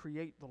didn't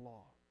create the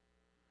law.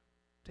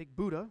 Take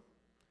Buddha.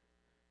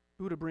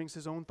 Buddha brings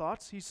his own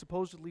thoughts. He's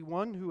supposedly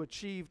one who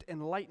achieved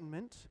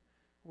enlightenment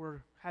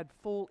or had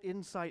full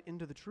insight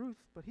into the truth,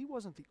 but he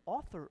wasn't the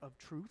author of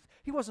truth.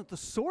 He wasn't the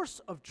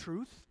source of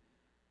truth.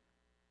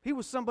 He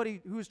was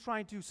somebody who was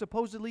trying to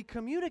supposedly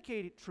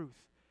communicate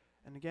truth.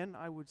 And again,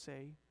 I would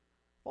say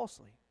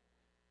falsely.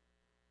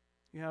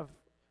 You have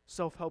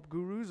self-help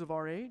gurus of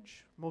our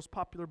age, most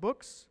popular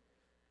books.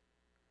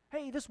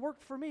 Hey, this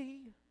worked for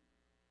me.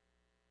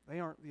 They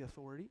aren't the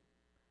authority.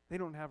 They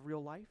don't have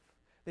real life.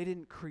 They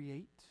didn't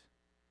create.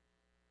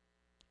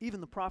 Even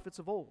the prophets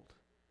of old,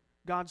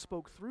 God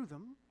spoke through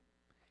them.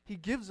 He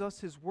gives us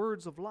his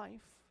words of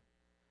life.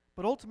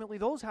 But ultimately,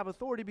 those have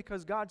authority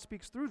because God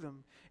speaks through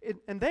them.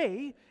 And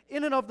they,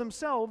 in and of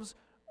themselves,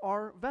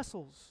 are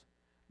vessels.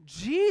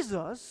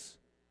 Jesus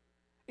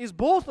is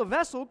both a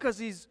vessel because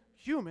he's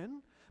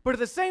human, but at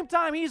the same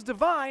time, he's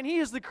divine. He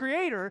is the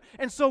creator.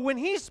 And so when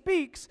he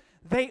speaks,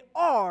 they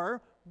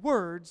are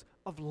words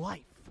of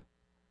life.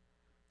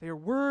 They are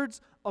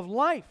words of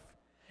life.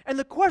 And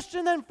the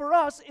question then for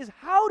us is,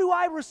 how do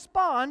I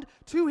respond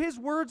to his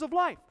words of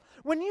life?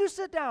 When you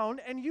sit down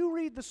and you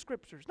read the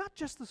scriptures, not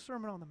just the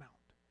Sermon on the Mount,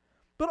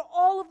 but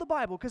all of the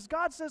Bible, because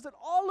God says that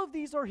all of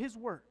these are his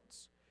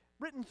words,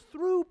 written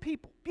through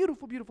people.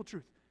 Beautiful, beautiful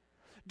truth.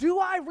 Do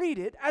I read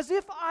it as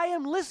if I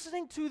am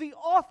listening to the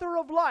author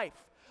of life?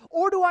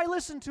 Or do I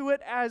listen to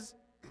it as,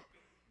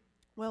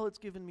 well, it's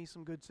given me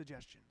some good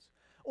suggestions.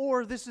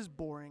 Or this is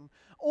boring.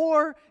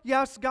 Or,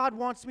 yes, God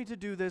wants me to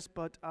do this,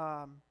 but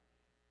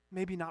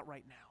maybe not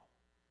right now.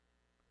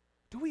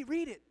 Do we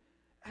read it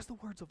as the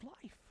words of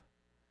life?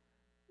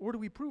 Or do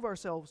we prove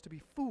ourselves to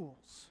be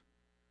fools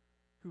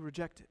who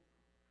reject it?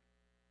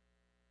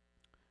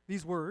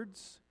 These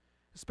words,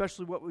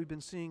 especially what we've been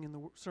seeing in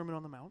the Sermon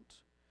on the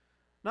Mount,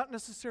 not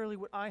necessarily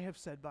what I have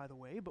said, by the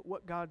way, but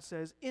what God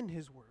says in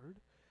his word,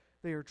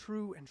 they are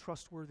true and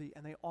trustworthy,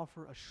 and they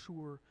offer a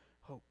sure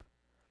hope.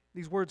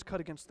 These words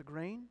cut against the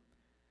grain,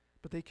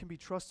 but they can be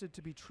trusted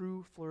to be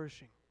true,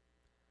 flourishing.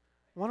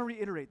 I want to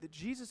reiterate that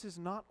Jesus is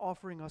not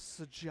offering us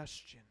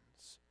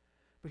suggestions,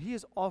 but he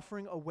is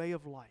offering a way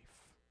of life.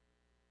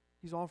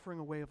 He's offering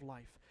a way of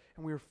life,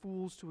 and we are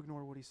fools to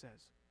ignore what he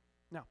says.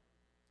 Now,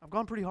 I've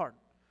gone pretty hard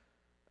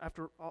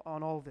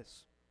on all of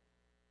this,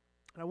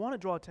 and I want to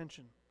draw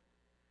attention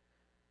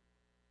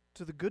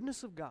to the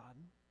goodness of God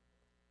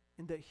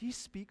in that he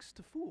speaks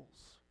to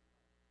fools.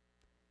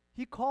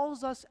 He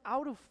calls us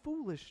out of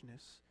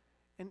foolishness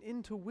and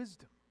into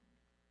wisdom.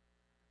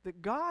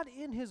 That God,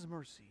 in his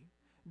mercy,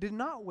 did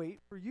not wait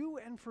for you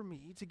and for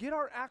me to get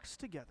our acts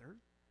together,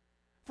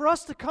 for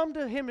us to come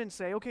to him and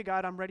say, okay,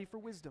 God, I'm ready for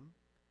wisdom.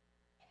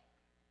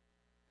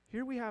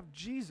 Here we have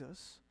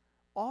Jesus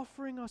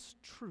offering us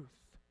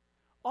truth,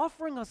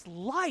 offering us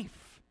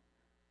life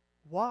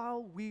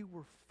while we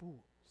were fools.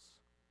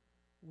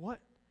 What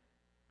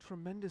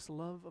tremendous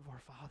love of our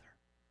Father.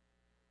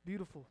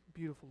 Beautiful,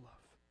 beautiful love.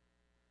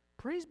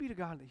 Praise be to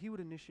God that he would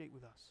initiate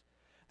with us,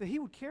 that he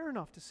would care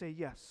enough to say,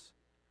 yes,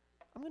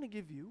 I'm going to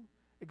give you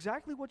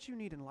exactly what you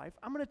need in life.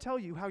 I'm going to tell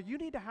you how you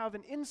need to have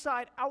an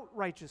inside-out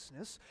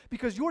righteousness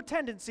because your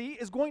tendency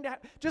is going to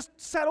just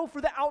settle for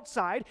the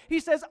outside.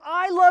 He says,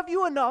 I love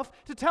you enough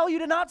to tell you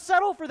to not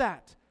settle for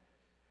that,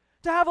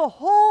 to have a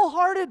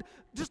wholehearted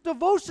just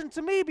devotion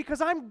to me because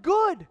I'm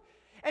good.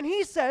 And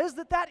he says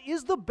that that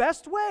is the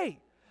best way.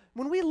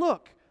 When we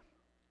look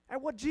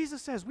at what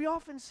Jesus says, we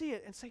often see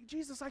it and say,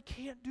 Jesus, I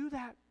can't do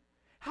that.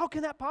 How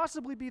can that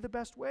possibly be the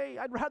best way?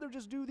 I'd rather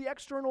just do the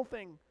external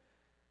thing.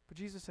 But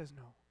Jesus says,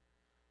 no.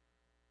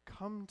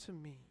 Come to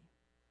me.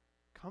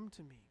 Come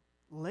to me.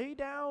 Lay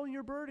down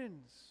your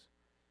burdens.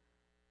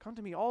 Come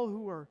to me, all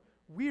who are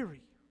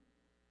weary,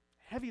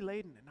 heavy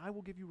laden, and I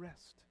will give you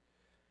rest.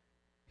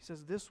 He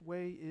says this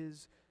way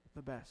is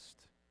the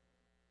best.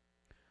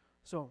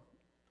 So,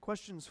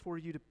 questions for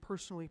you to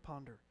personally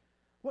ponder.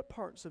 What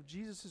parts of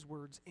Jesus'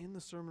 words in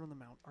the Sermon on the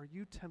Mount are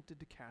you tempted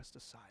to cast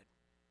aside?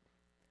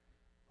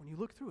 When you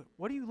look through it,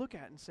 what do you look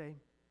at and say,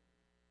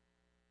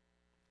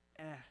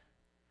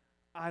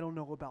 I don't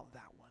know about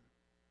that one?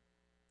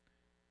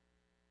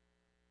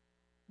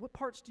 What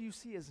parts do you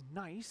see as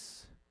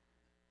nice,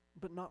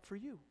 but not for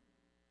you?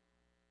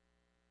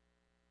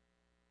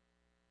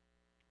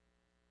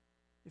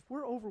 If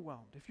we're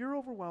overwhelmed, if you're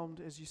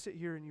overwhelmed as you sit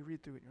here and you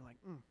read through it, and you're like,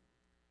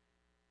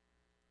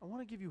 I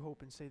want to give you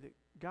hope and say that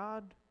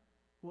God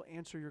will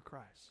answer your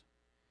cries.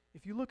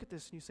 If you look at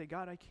this and you say,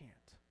 God, I can't,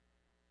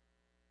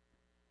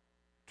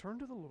 turn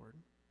to the Lord.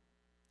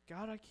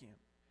 God, I can't.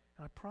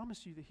 And I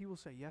promise you that he will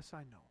say, yes,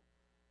 I know.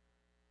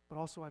 But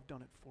also I've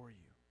done it for you.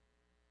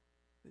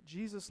 That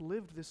Jesus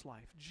lived this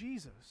life.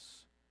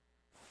 Jesus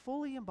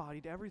fully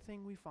embodied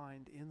everything we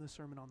find in the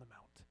Sermon on the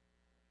Mount.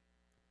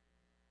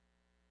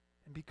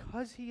 And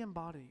because he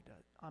embodied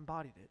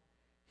it,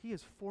 he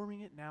is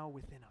forming it now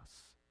within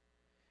us.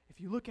 If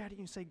you look at it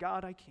and you say,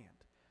 God, I can't,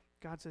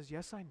 God says,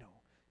 yes, I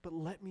know, but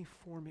let me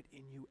form it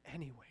in you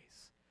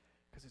anyways,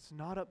 because it's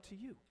not up to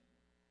you.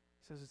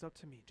 He says it's up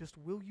to me. Just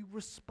will you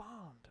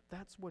respond?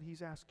 That's what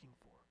he's asking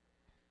for.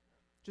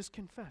 Just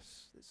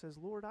confess. It says,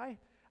 Lord,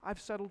 I've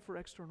settled for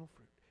external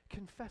fruit.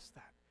 Confess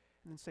that.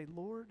 And then say,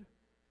 Lord,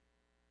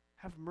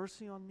 have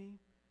mercy on me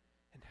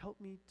and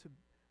help me to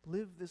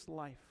live this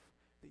life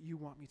that you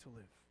want me to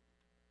live.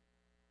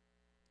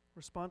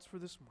 Response for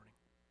this morning.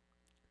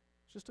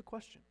 It's just a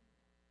question.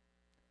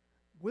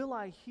 Will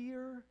I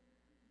hear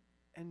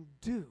and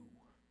do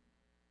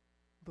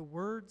the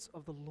words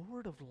of the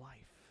Lord of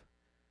life?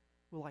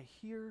 Will I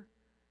hear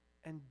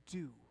and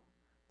do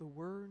the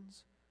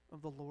words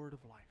of the Lord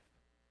of life?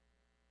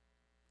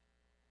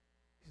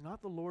 He's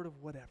not the Lord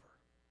of whatever.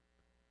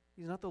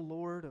 He's not the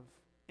Lord of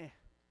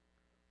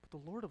but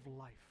the Lord of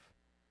life.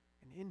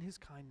 And in his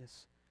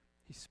kindness,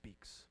 he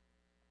speaks.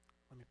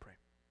 Let me pray.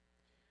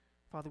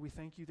 Father, we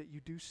thank you that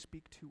you do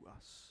speak to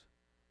us,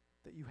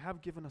 that you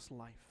have given us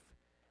life,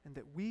 and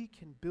that we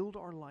can build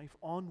our life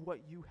on what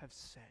you have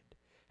said.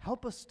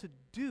 Help us to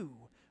do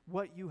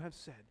what you have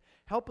said.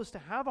 Help us to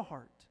have a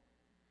heart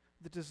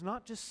that does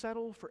not just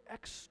settle for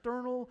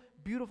external,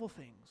 beautiful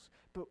things,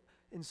 but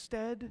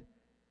instead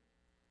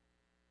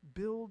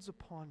builds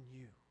upon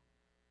you.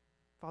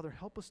 Father,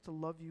 help us to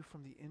love you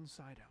from the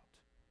inside out.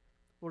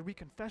 Lord, we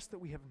confess that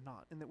we have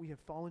not and that we have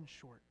fallen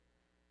short.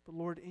 But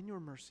Lord, in your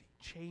mercy,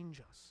 change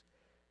us.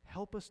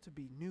 Help us to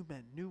be new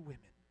men, new women.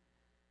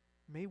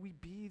 May we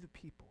be the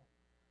people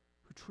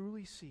who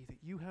truly see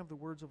that you have the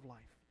words of life,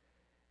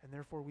 and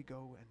therefore we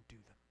go and do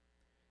them.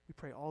 We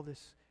pray all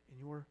this in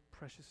your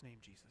precious name,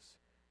 Jesus.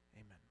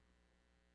 Amen.